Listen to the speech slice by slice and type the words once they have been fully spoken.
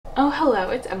Oh, hello,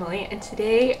 it's Emily, and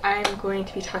today I'm going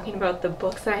to be talking about the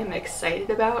books that I'm excited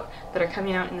about that are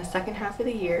coming out in the second half of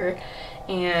the year.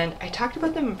 And I talked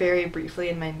about them very briefly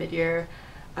in my mid-year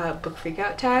book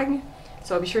freakout tag,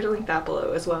 so I'll be sure to link that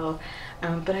below as well.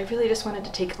 But I really just wanted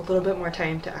to take a little bit more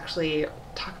time to actually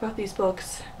talk about these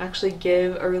books, actually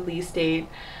give a release date.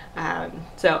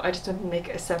 So I just wanted to make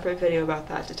a separate video about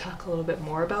that to talk a little bit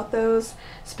more about those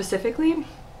specifically.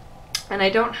 And I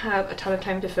don't have a ton of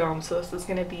time to film, so this is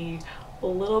going to be a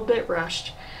little bit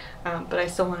rushed, but I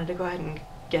still wanted to go ahead and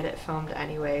get it filmed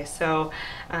anyway. So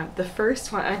the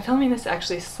first one, I'm filming this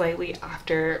actually slightly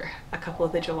after a couple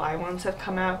of the July ones have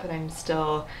come out, but I'm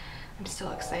still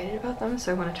excited about them,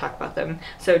 so I want to talk about them.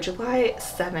 So July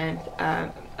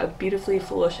 7th, A Beautifully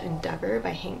Foolish Endeavor by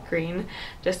Hank Green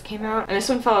just came out, and this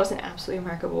one follows An Absolutely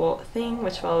Remarkable Thing,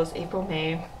 which follows April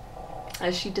May.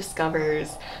 As she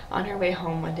discovers, on her way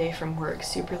home one day from work,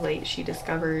 super late, she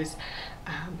discovers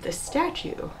this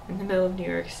statue in the middle of New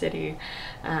York City,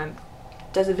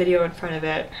 does a video in front of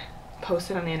it,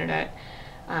 posts it on the internet,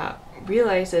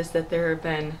 realizes that there have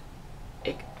been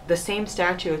the same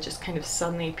statue just kind of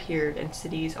suddenly appeared in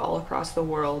cities all across the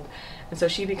world, and so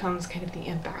she becomes kind of the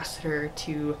ambassador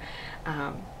to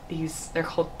these, they're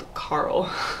called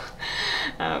Carl.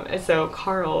 And so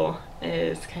Carl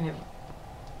is kind of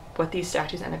what these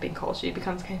statues end up being called. She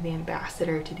becomes kind of the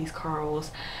ambassador to these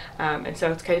Carls, and so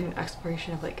it's kind of an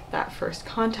exploration of like that first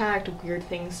contact. Weird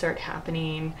things start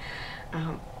happening.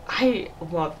 I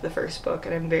loved the first book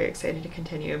and I'm very excited to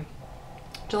continue.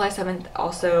 July 7th,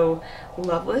 also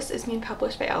Loveless is being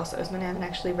published by Alice Oseman. I haven't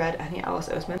actually read any Alice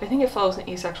Oseman. I think it follows an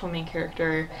asexual main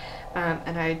character,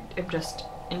 and I am just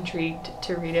intrigued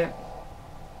to read it.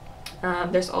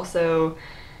 There's also,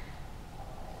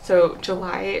 so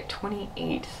July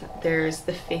 28th, there's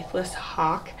The Faithless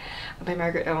Hawk by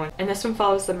Margaret Owen, and this one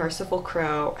follows The Merciful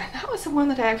Crow, and that was the one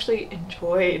that I actually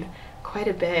enjoyed quite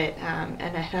a bit,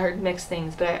 and I had heard mixed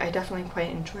things, but I definitely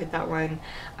quite enjoyed that one,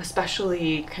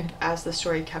 especially kind of as the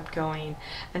story kept going,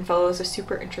 and follows a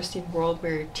super interesting world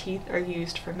where teeth are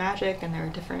used for magic, and there are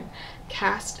different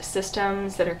caste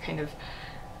systems that are kind of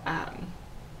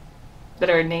that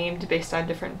are named based on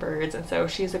different birds. And so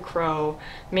she's a crow,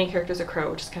 the main character's a crow,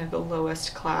 which is kind of the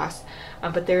lowest class,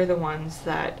 but they're the ones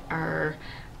that are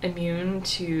immune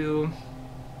to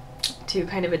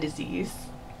kind of a disease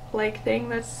like thing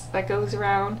that goes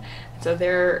around, and so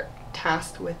they're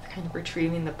tasked with kind of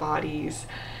retrieving the bodies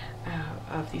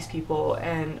of these people.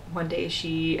 And one day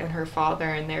she and her father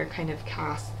and their kind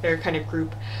of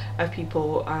group of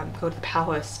people go to the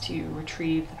palace to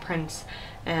retrieve the prince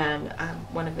and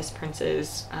one of this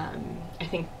prince's I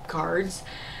think guards,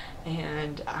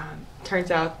 and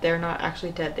turns out they're not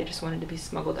actually dead. They just wanted to be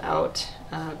smuggled out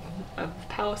of the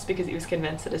palace because he was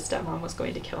convinced that his stepmom was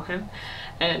going to kill him.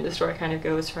 And the story kind of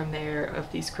goes from there,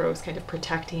 of these crows kind of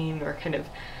protecting or kind of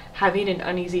having an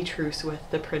uneasy truce with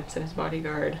the prince and his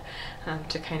bodyguard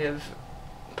to kind of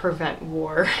prevent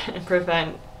war and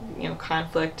prevent, you know,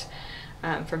 conflict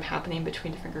from happening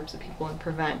between different groups of people, and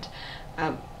prevent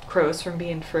crows from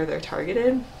being further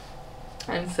targeted.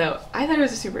 And so I thought it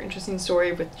was a super interesting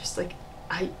story with just like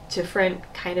a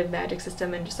different kind of magic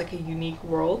system and just like a unique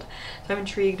world. So I'm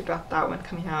intrigued about that one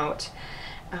coming out.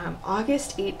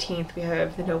 August 18th, we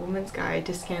have The Nobleman's Guide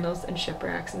to Scandals and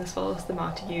Shipwrecks, and this follows the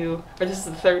Montague, or this is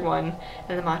the third one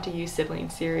in the Montague sibling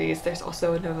series. There's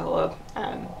also a novella,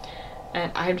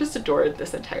 and I've just adored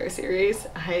this entire series.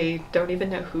 I don't even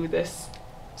know who this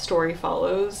story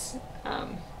follows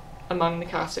among the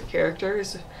cast of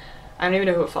characters. I don't even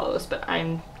know who it follows, but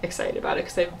I'm excited about it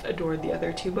because I've adored the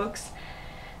other two books.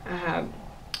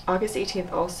 August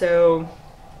 18th also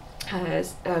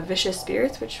has Vicious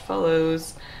Spirits, which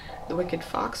follows The Wicked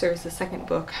Fox, or is the second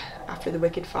book after The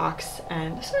Wicked Fox,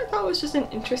 and this one I thought was just an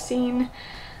interesting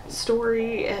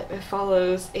story. It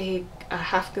follows a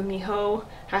half gumiho,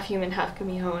 half human, half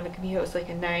gumiho, and a gumiho is like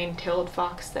a nine-tailed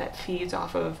fox that feeds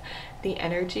off of the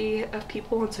energy of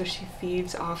people, and so she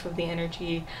feeds off of the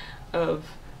energy of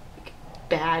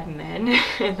bad men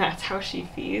and that's how she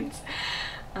feeds,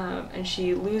 and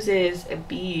she loses a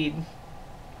bead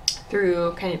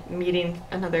through kind of meeting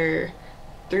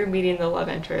the love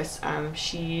interest.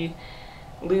 She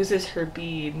loses her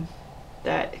bead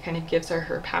that kind of gives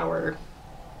her power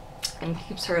and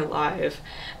keeps her alive,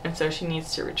 and so she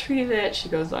needs to retrieve it. She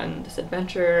goes on this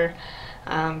adventure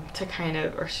to kind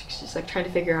of, or she's like trying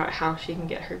to figure out how she can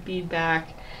get her bead back.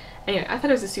 Anyway, I thought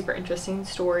it was a super interesting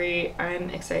story. I'm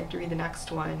excited to read the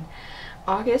next one.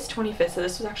 August 25th, so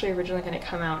this was actually originally going to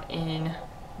come out in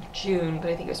June, but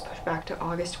I think it was pushed back to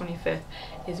August 25th,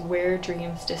 is Where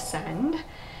Dreams Descend.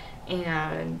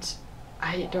 And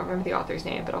I don't remember the author's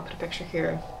name, but I'll put a picture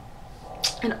here.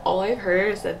 And all I've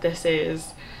heard is that this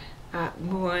is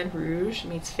Moulin Rouge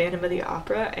meets Phantom of the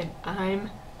Opera, and I'm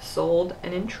sold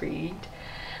and intrigued.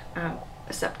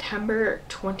 September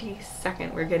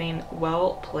 22nd, we're getting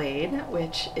Well Played,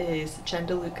 which is Jen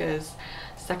DeLuca's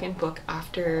second book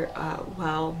after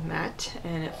Well Met,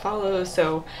 and it follows,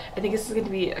 so I think this is going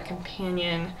to be a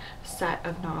companion set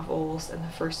of novels, and the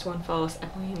first one follows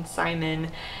Emily and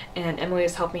Simon, and Emily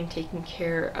is helping taking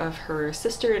care of her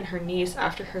sister and her niece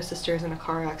after her sister is in a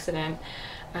car accident.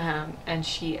 And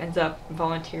she ends up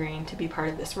volunteering to be part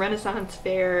of this Renaissance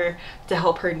fair to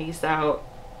help her niece out,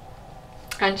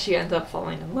 and she ends up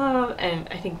falling in love. And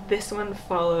I think this one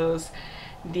follows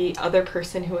the other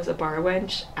person who was a bar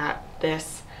wench at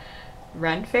this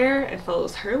Ren fair and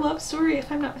follows her love story,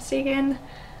 if I'm not mistaken.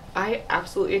 I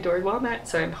absolutely adored Well Met,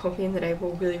 so I'm hoping that I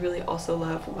will really also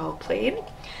love Well Played.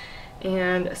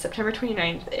 And September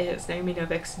 29th is Naomi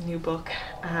Novik's new book.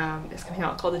 It's coming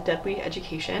out, called A Deadly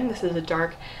Education. This is a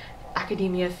dark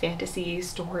academia fantasy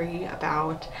story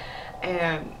about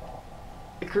a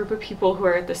group of people who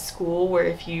are at the school where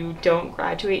if you don't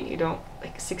graduate and you don't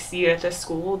like succeed at this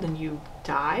school, then you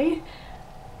die.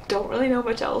 Don't really know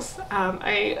much else.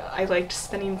 I liked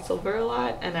Spinning Silver a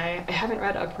lot, and I haven't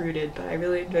read Uprooted, but I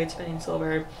really enjoyed Spinning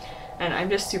Silver, and I'm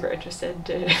just super interested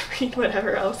to read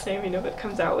whatever else Naomi Novik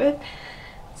comes out with.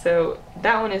 So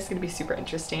that one is going to be super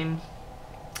interesting.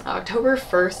 October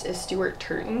 1st is Stuart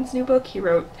Turton's new book. He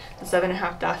wrote The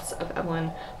 7.5 Deaths of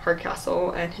Evelyn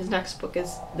Hardcastle, and his next book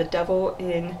is The Devil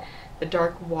in the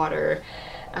Dark Water.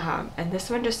 And this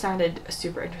one just sounded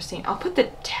super interesting. I'll put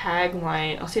the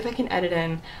tagline, I'll see if I can edit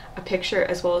in a picture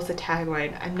as well as the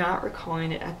tagline. I'm not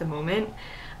recalling it at the moment,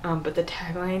 but the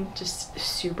tagline just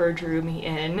super drew me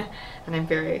in, and I'm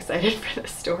very excited for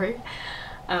this story.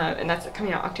 And that's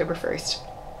coming out October 1st.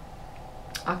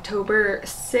 October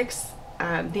 6th,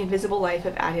 The Invisible Life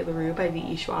of Addie Larue by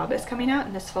V.E. Schwab is coming out,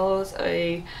 and this follows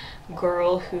a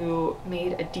girl who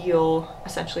made a deal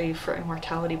essentially for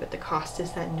immortality, but the cost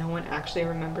is that no one actually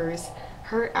remembers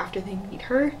her after they meet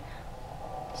her.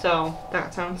 So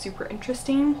that sounds super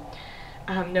interesting.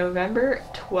 November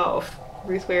 12th,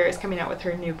 Ruth Ware is coming out with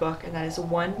her new book, and that is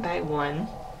One by One.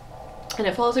 And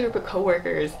it follows a group of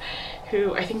co-workers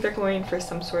who I think they're going for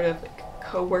some sort of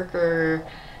co-worker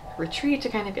retreat to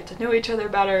kind of get to know each other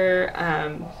better,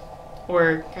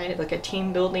 or kind of like a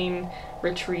team building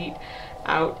retreat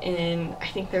out in, I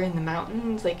think they're in the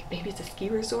mountains, like maybe it's a ski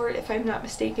resort if I'm not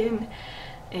mistaken,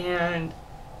 and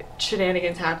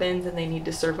shenanigans happens and they need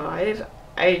to survive.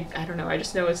 I don't know, I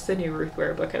just know it's the new Ruth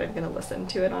Ware book and I'm going to listen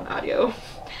to it on audio.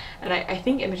 And I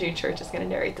think Imogen Church is going to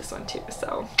narrate this one too,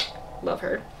 so love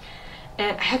her.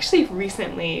 And I actually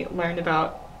recently learned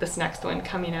about this next one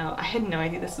coming out. I had no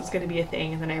idea this was going to be a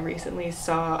thing, and then I recently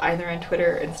saw either on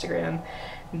Twitter or Instagram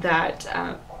that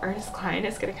Ernest Cline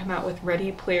is going to come out with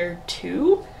Ready Player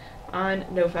 2 on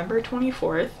November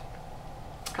 24th.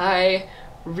 I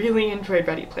really enjoyed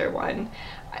Ready Player 1.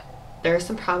 There are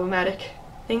some problematic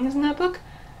things in that book,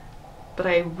 but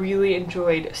I really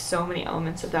enjoyed so many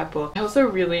elements of that book. I also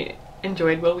really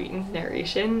enjoyed Will Wheaton's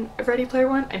narration of Ready Player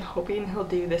 1. I'm hoping he'll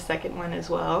do the second one as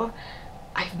well.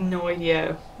 I have no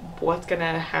idea what's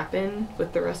gonna happen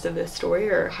with the rest of this story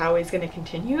or how he's gonna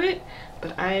continue it,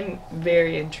 but I'm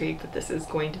very intrigued that this is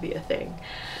going to be a thing.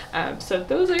 So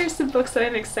those are some books that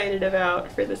I'm excited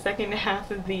about for the second half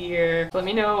of the year. Let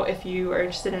me know if you are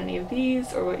interested in any of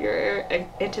these or what you're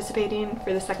anticipating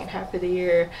for the second half of the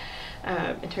year.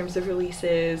 In terms of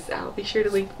releases, I'll be sure to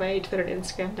link my Twitter and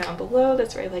Instagram down below.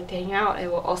 That's where I like to hang out. I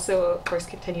will also, of course,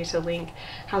 continue to link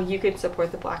how you can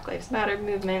support the Black Lives Matter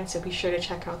movement, so be sure to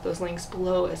check out those links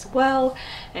below as well,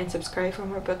 and subscribe for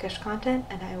more bookish content,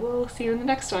 and I will see you in the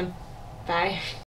next one. Bye!